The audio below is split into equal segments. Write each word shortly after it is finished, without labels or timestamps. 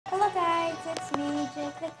it's me,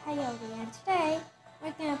 Jake the Coyote, and today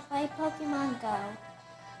we're gonna play Pokemon Go.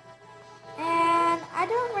 And I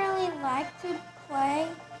don't really like to play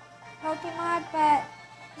Pokemon, but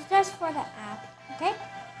it's just for the app, okay?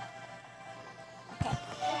 Okay.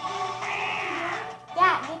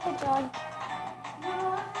 Yeah, you can join.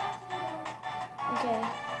 Okay.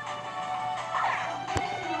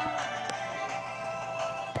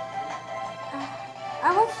 I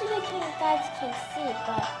hope you guys can see,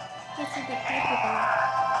 but you see the Pokeball.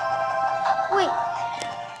 Wait.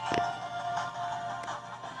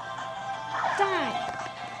 Die.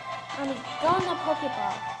 I'm going to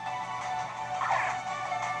Pokeball.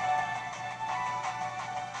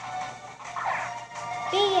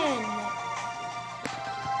 The end.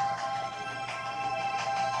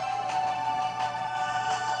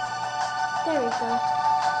 There we go.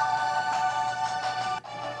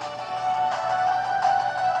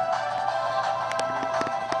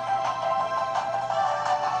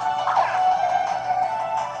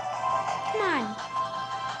 Come on.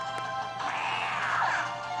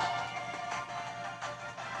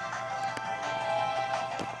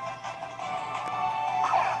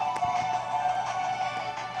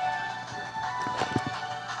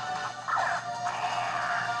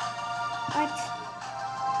 What?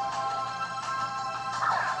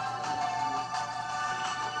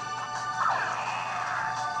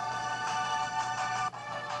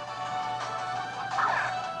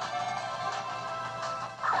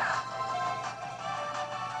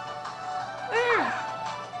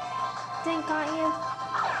 Didn't got you.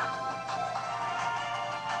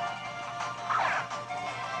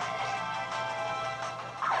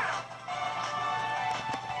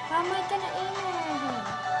 How am I gonna aim at him?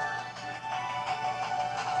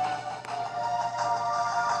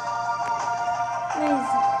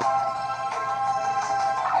 Nice.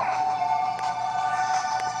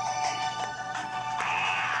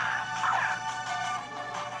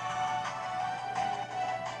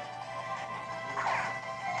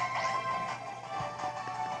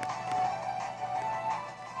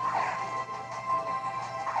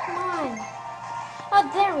 Come on. Oh,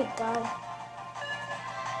 there we go.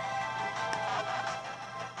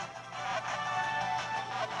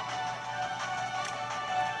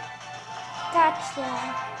 Gotcha.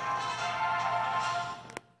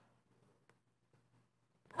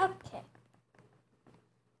 Okay.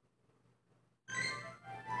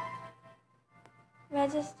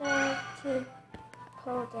 Register to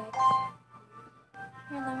Podex.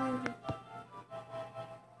 Here, let me read.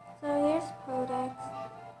 So here's Podex.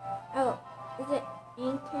 Oh, is it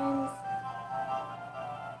Inkins?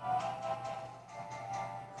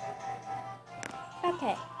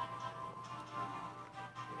 Okay.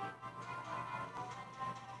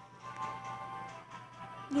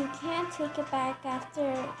 You can't take it back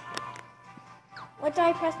after... What do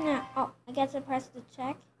I press now? Oh, I guess I press the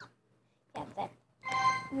check. Yeah, there.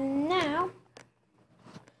 Now...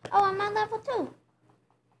 Oh, I'm on level 2.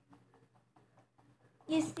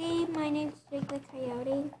 You see, my name's Jake the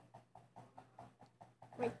Coyote.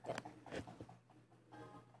 Right there.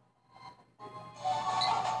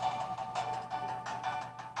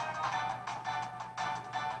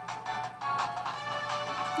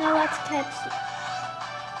 Now let's catch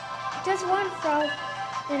just one frog,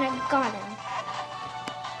 and I got him.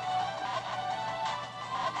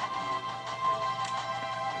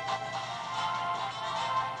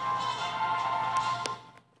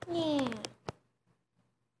 Yeah.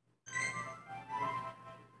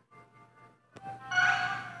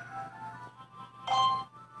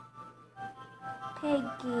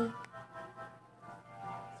 Peggy.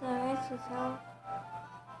 So that's his health.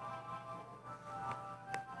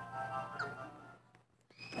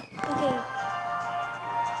 Okay.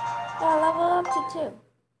 Well, level up to 2.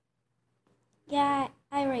 Yeah,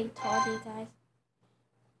 I already told you guys.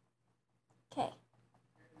 Okay.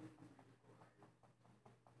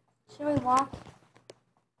 Should we walk?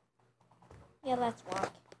 Yeah, let's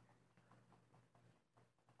walk.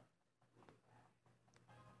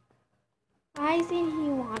 Why isn't he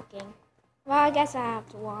walking? Well, I guess I have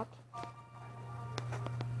to walk.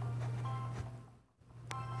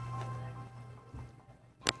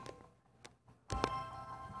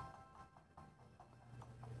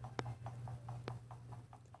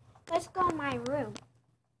 Let's go in my room.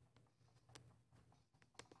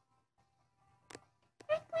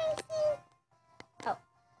 Oh.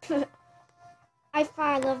 I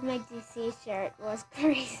thought I loved my DC shirt. It was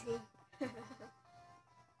crazy.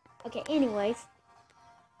 Okay, anyways. Is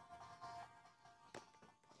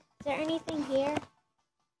there anything here?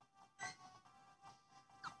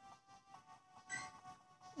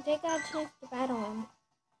 They got a chance to battle him.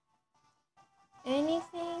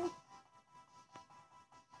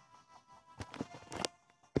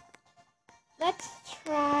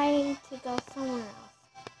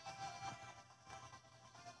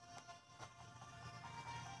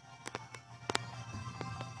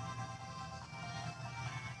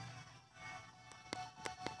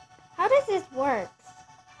 does this work?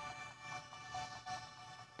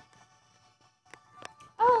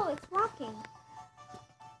 Oh, it's walking.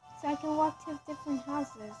 So I can walk to different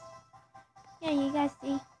houses. Yeah, you guys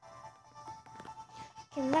see?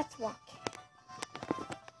 Okay, let's walk.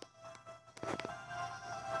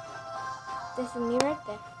 There's me right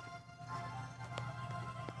there.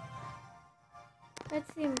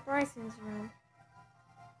 Let's see in Bryson's room.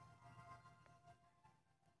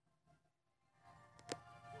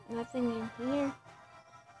 Nothing in here.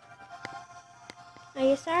 Are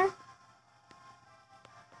you, sir?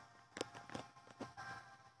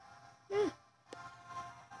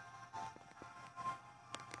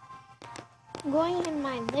 I'm going in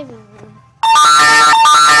my living room.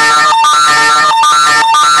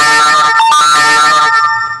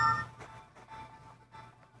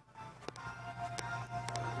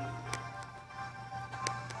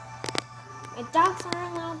 My dogs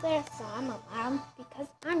aren't allowed there, so I'm allowed because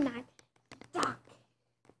I'm not a dog.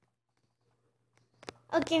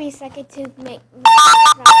 Oh, give me a second to make.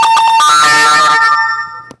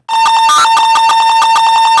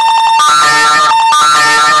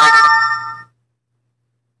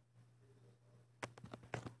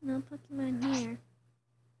 No Pokemon here.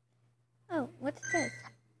 Oh, what's this?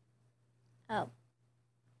 Oh.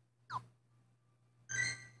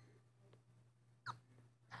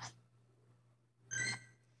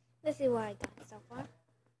 Let's see what I got so far.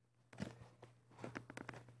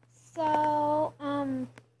 So,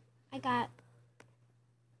 I got,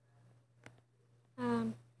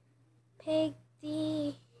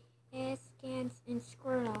 Piggy, Scans, and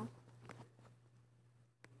Squirtle.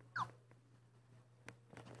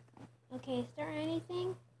 Okay, is there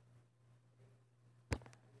anything?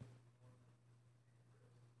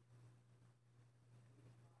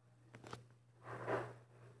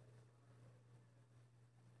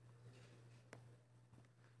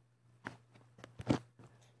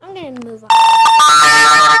 I'm gonna move on.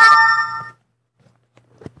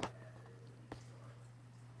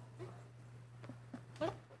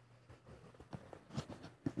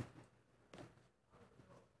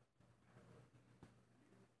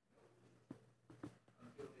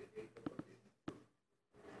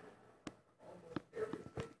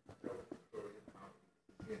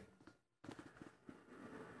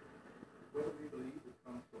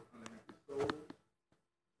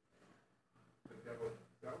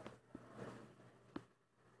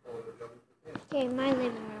 Okay, my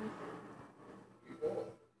living room.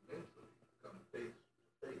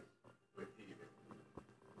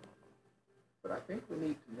 But I think we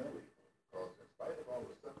need to know it, because in spite of all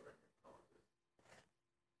the suffering it causes,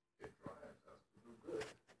 it drives us to do good.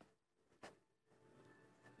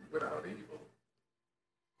 Without evil.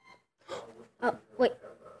 Oh, wait.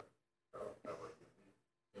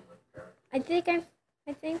 I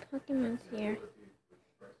think Pokemon's here.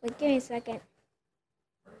 Wait, give me a second.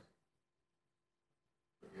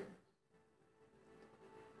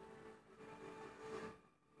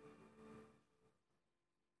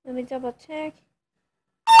 Let me double check.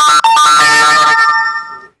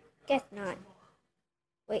 Guess not.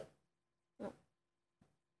 Wait. No.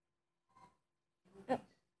 Oh.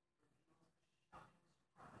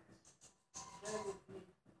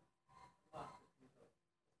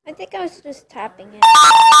 I think I was just tapping it.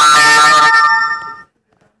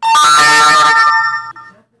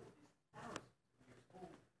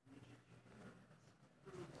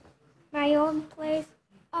 My own place.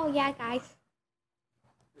 Oh yeah, guys.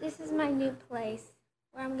 This is my new place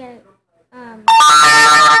where I'm gonna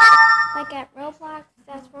like at Roblox.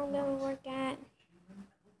 That's where I'm gonna work at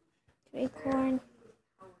to record.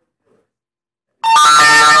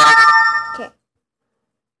 Okay.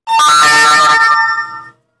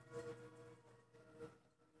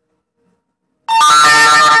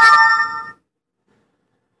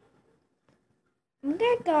 I'm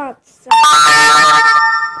gonna go outside.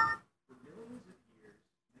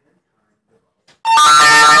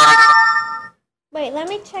 Wait, let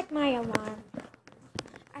me check my alarm.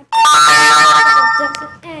 I think it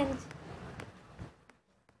doesn't end.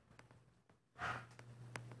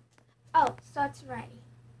 Oh, so it's ready.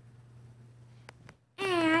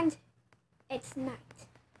 And it's night.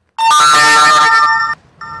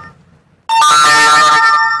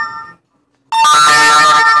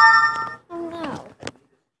 Oh no.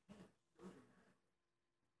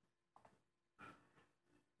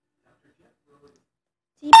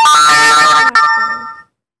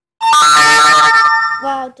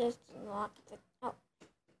 Well, just unlock the. Oh.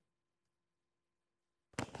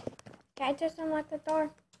 Can I just unlock the door?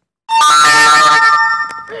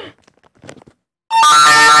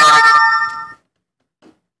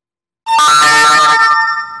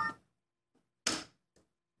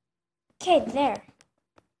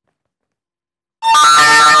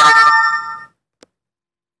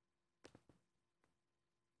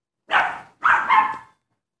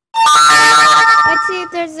 Let's see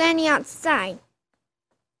if there's any outside.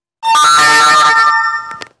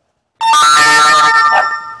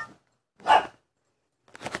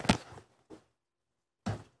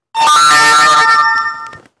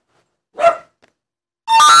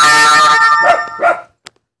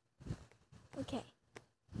 Okay.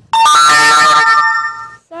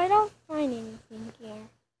 So I don't find anything here.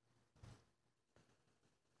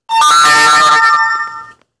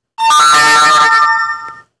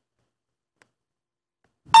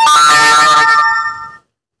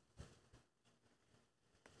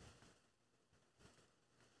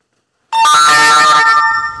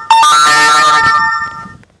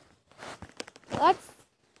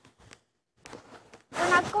 We're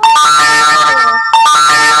not going to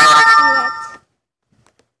yet.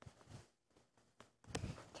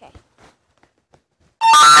 Okay.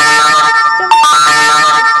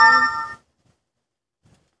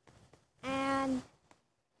 And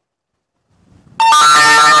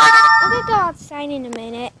I'm gonna go outside in a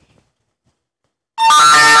minute.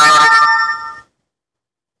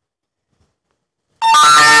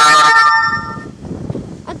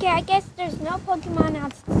 Okay, I guess there's no Pokemon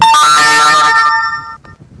outside.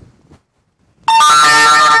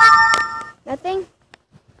 Nothing?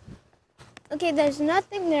 Okay, there's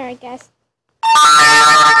nothing there, I guess.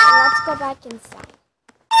 Let's go back inside.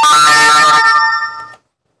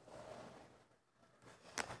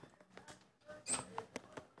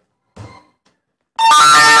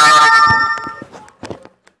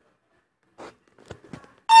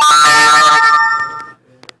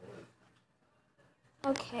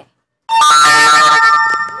 Okay.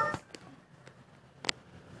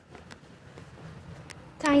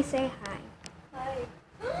 Ty, say hi. Hi.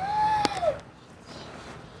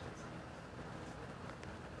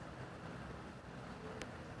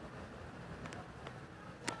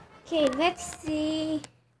 Okay, let's see.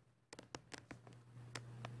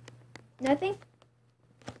 Nothing?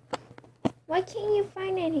 Why can't you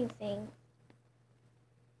find anything?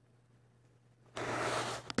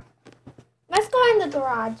 Let's go in the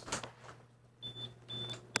garage.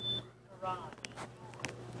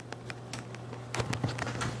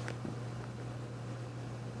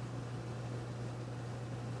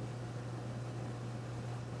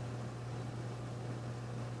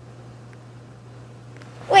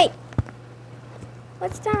 Wait.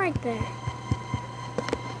 What's that right there?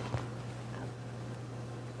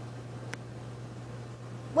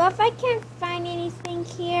 Well, if I can't find anything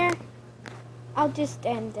here, I'll just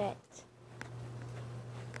end it. Is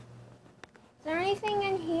there anything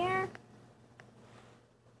in here?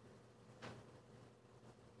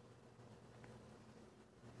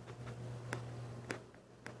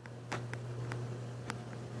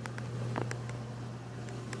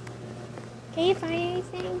 Can you find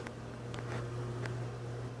anything?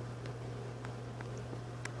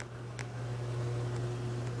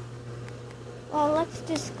 Well, let's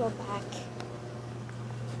just go back.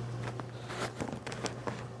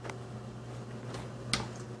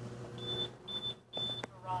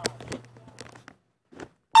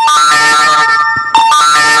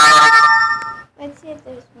 Let's see if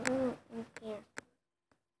there's more in here.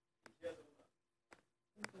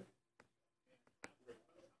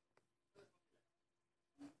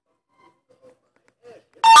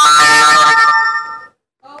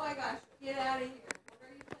 Oh my gosh, get out of here.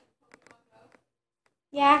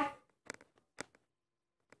 Yeah.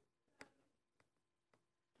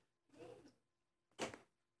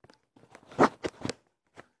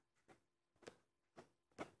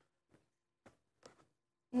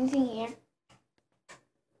 Anything here?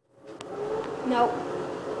 Nope.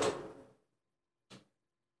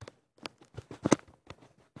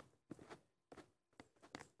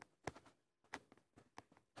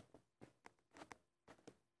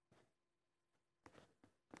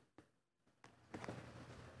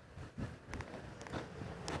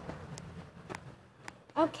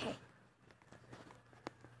 Okay.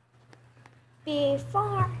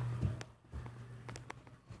 Before.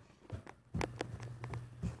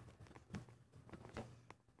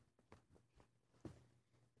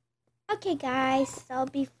 Okay, guys. So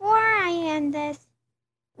before I end this,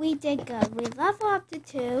 we did good. We level up to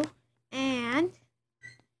 2, and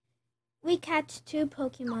we catch 2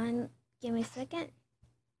 Pokemon. Give me a second.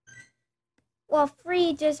 Well,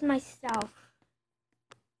 3 just myself.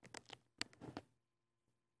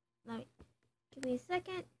 Give me a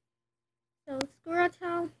second. So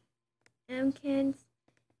Squirtle, Amkins,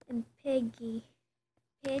 and Piggy.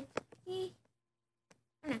 Piggy?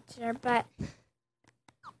 I'm not sure, but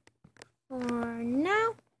for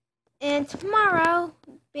now, and tomorrow,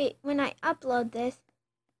 when I upload this,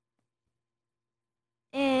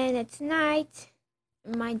 and it's night,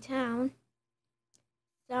 in my town.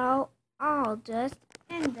 So I'll just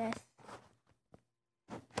end this.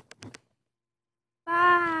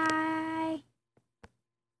 Bye.